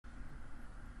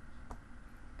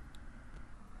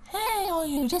all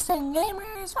you distant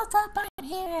gamers, what's up? I'm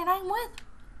here and I'm with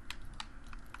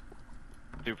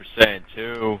Super Saiyan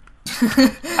 2.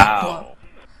 Ow.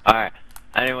 Alright.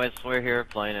 Anyways, we're here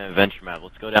playing an adventure map.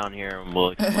 Let's go down here and we'll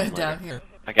explain down later. here.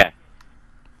 Okay.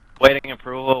 Waiting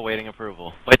approval, waiting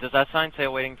approval. Wait, does that sign say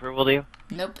awaiting approval to you?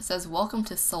 Nope, it says welcome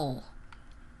to Seoul.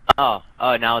 Oh,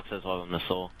 now it says welcome to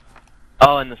Seoul.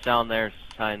 Oh, and the sign there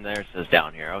says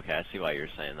down here. Okay, I see why you're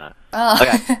saying that.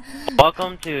 Okay.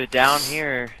 Welcome to down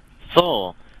here,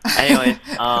 Seoul. Anyways,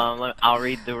 I'll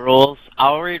read the rules.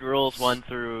 I'll read rules 1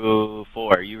 through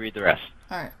 4. You read the rest.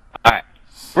 Alright. Alright.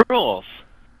 Rules.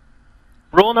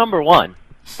 Rule number 1.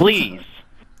 Please,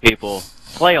 people,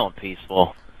 play on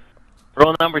peaceful.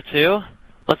 Rule number 2.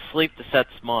 Let's sleep to set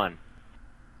spawn.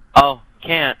 Oh,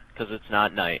 can't, because it's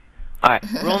not night. Alright.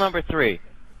 Rule number 3.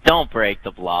 Don't break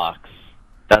the blocks.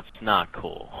 That's not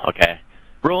cool, okay?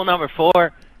 Rule number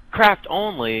 4. Craft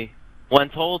only when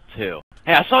told to.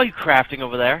 Hey, I saw you crafting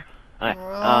over there.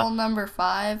 Rule number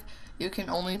 5. You can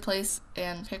only place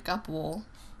and pick up wool.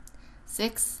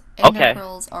 6. Ender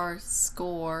pearls are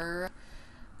score.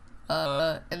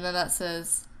 And then that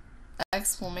says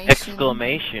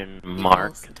exclamation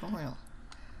mark. Tutorial.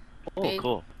 Oh,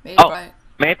 cool.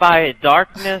 Made by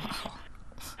Darkness,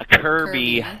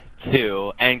 Kirby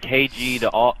 2, and KG to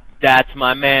all. That's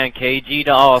my man, KG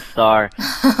to All Star.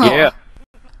 Yeah.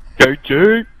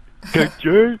 KG.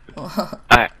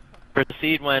 Alright.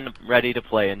 Proceed when ready to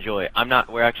play. Enjoy.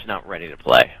 We're actually not ready to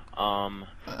play.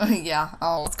 Yeah.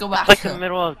 Oh, let's go back. It's like the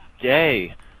middle of the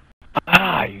day.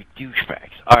 Ah, you douchebags.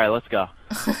 Alright, let's go.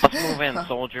 Let's move in,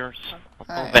 soldiers.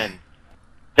 Let's move in.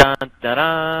 Dun, dun,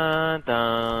 dun,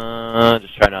 dun.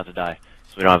 Just try not to die,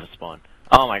 so we don't have a spawn.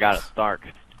 Oh my god, it's dark.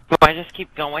 Do I just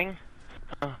keep going?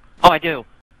 Oh, I do.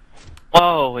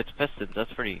 Whoa, it's pistons.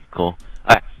 That's pretty cool.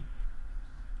 Alright.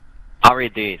 I'll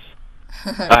read these.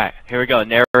 Alright, here we go.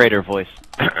 Narrator voice.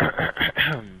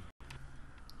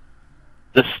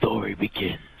 The story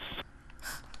begins.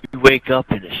 You wake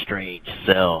up in a strange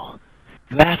cell.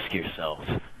 You ask yourself,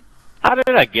 how did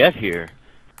I get here?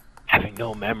 Having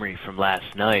no memory from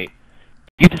last night,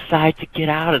 you decide to get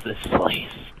out of this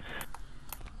place.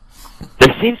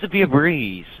 There seems to be a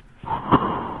breeze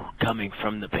coming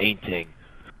from the painting.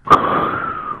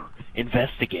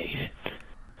 Investigate.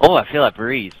 Oh, I feel that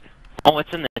breeze. Oh,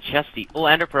 it's in the chesty. Oh,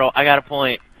 Ender Pearl, I got a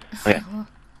point. Okay.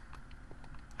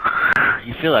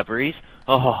 You feel that breeze?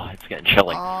 Oh, it's getting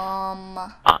chilly.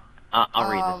 I'll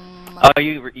read this. Oh,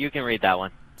 you can read that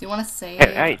one. Do you want to say?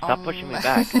 Hey, stop pushing me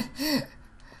back.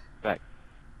 Back.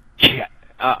 Yeah.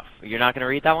 Oh, you're not gonna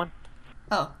read that one?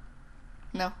 Oh,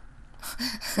 no.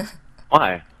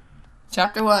 Why?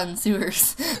 Chapter 1,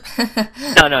 sewers.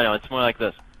 No, it's more like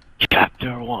this.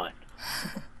 Chapter 1,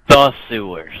 the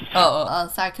sewers.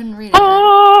 So I couldn't read it.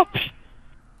 Oh,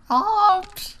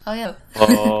 Yeah.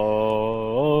 Oh.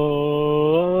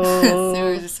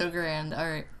 Sewers are so grand.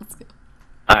 Alright, let's go.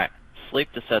 Alright,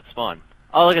 sleep to set spawn.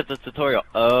 Oh, look at this tutorial.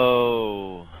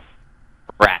 Oh.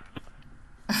 Crap.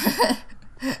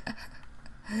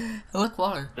 Look,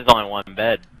 water. There's only one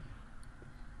bed.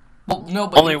 Well, no,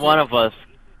 but only one of us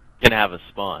can have a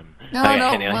spawn. No, okay, no,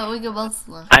 anyway. well, we can both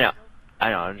spawn. I know,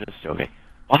 I'm just joking.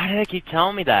 Why did they keep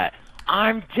telling me that?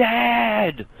 I'm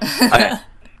dead! Okay.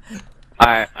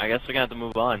 Alright, I guess we're gonna have to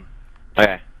move on.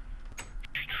 Okay.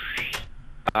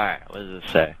 Alright, what does it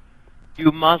say?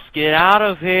 You must get out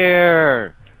of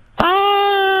here!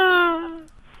 Ah!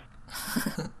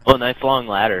 Oh, nice long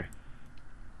ladder.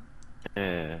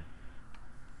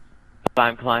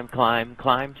 Climb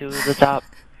to the top.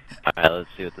 Alright, let's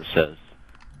see what this says.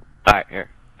 Alright,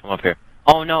 here. Come up here.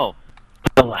 Oh no!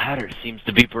 The ladder seems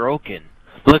to be broken.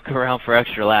 Look around for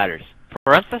extra ladders.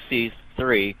 Parentheses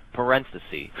 3,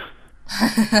 parentheses.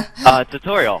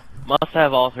 Tutorial. Must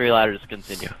have all 3 ladders to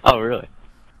continue. Oh, really?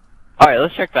 Alright,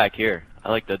 let's check back here. I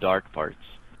like the dark parts.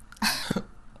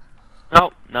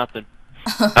 Nope, nothing.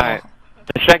 Alright.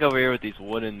 Let's check over here with these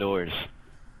wooden doors.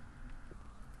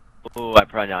 Ooh,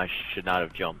 I should not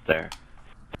have jumped there.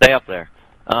 Stay up there.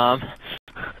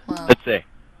 Let's see.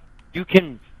 You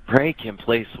can break and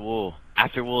place wool.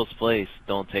 After wool is placed,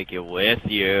 don't take it with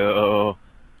you.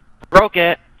 Broke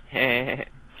it! Okay.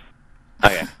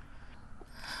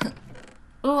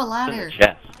 Ooh, a ladder.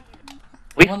 Chest.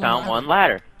 We found one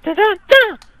ladder.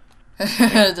 Da-da-da!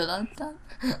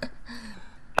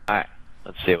 Alright,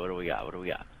 let's see, what do we got?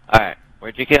 Alright,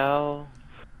 where'd you go?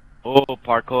 Oh,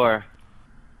 parkour.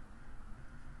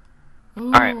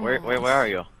 Alright, where are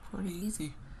you? Pretty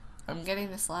easy. I'm getting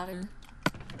this ladder.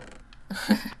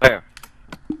 Where?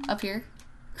 Up here.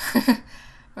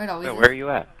 Where are you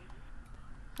at?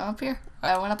 I'm up here.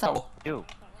 I went up that wall. You.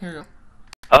 Here you go.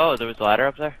 Oh, there was a ladder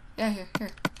up there? Yeah, here.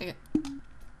 Take it.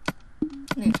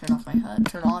 I need to turn off my HUD.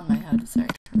 Turn on my HUD. Sorry,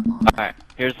 turn on. Alright,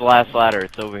 here's the last ladder.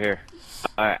 It's over here.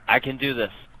 Alright, I can do this.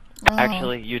 Oh.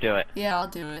 Actually, you do it. Yeah, I'll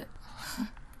do it.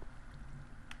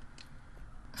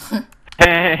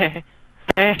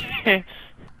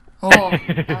 Oh,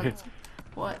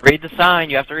 what? Read the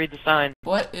sign. You have to read the sign.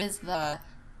 What is that?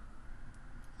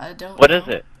 I don't What know. is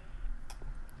it?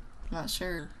 I'm not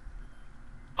sure.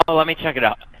 Oh, let me check it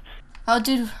out. Oh,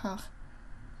 dude. Oh.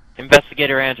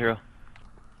 Investigator Andrew.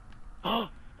 Oh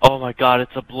my god,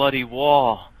 it's a bloody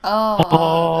wall. Oh, that's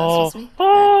supposed to be?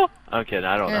 Oh. Okay,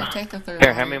 I don't Here, know. take the third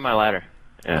Here, ladder. hand me my ladder.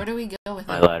 Yeah. Where do we go with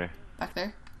My it? ladder. Back there?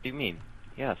 What do you mean?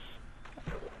 Yes.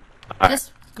 Alright.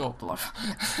 Just go up the ladder.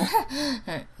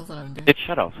 Alright, that's what I'm doing. Dude,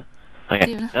 shut up. Okay,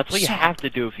 Dude, that's what you shut have to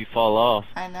do if you fall off.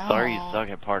 I know. Sorry you suck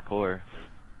at parkour.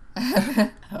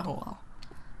 Oh, wow.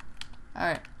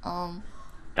 Alright,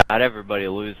 Not everybody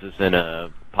loses in a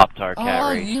Pop-Tart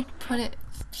cat race. You put it...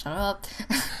 Shut up.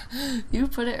 You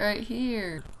put it right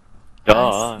here.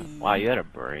 Duh. Wow, you had a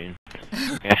brain.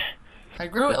 Yeah. I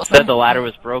grew it. Said the ladder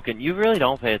was broken. You really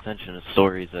don't pay attention to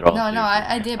stories at all. No, do you?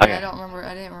 I did, but Okay. I don't remember.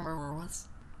 I didn't remember where it was.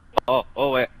 Oh,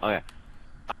 wait. Okay.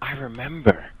 I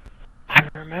remember.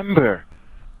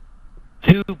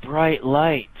 2 bright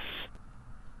lights.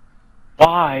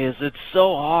 Why is it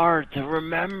so hard to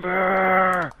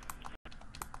remember?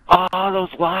 Oh,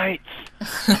 those lights.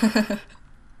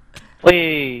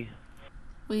 Wee.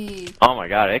 Oh my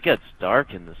god, it gets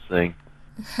dark in this thing.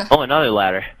 Oh, another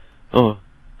ladder. Oh,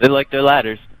 they like their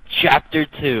ladders. Chapter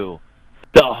 2.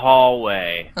 The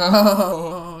hallway.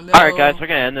 Oh, no. Alright guys, we're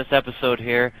gonna end this episode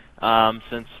here,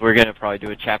 since we're gonna probably do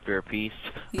a chapter apiece.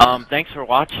 Yeah. Thanks for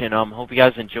watching, hope you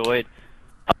guys enjoyed.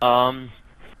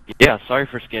 Yeah, sorry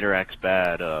for Skater X's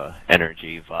bad,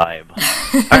 energy vibe.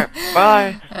 Alright,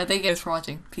 bye! Thank you guys for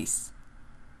watching. Peace.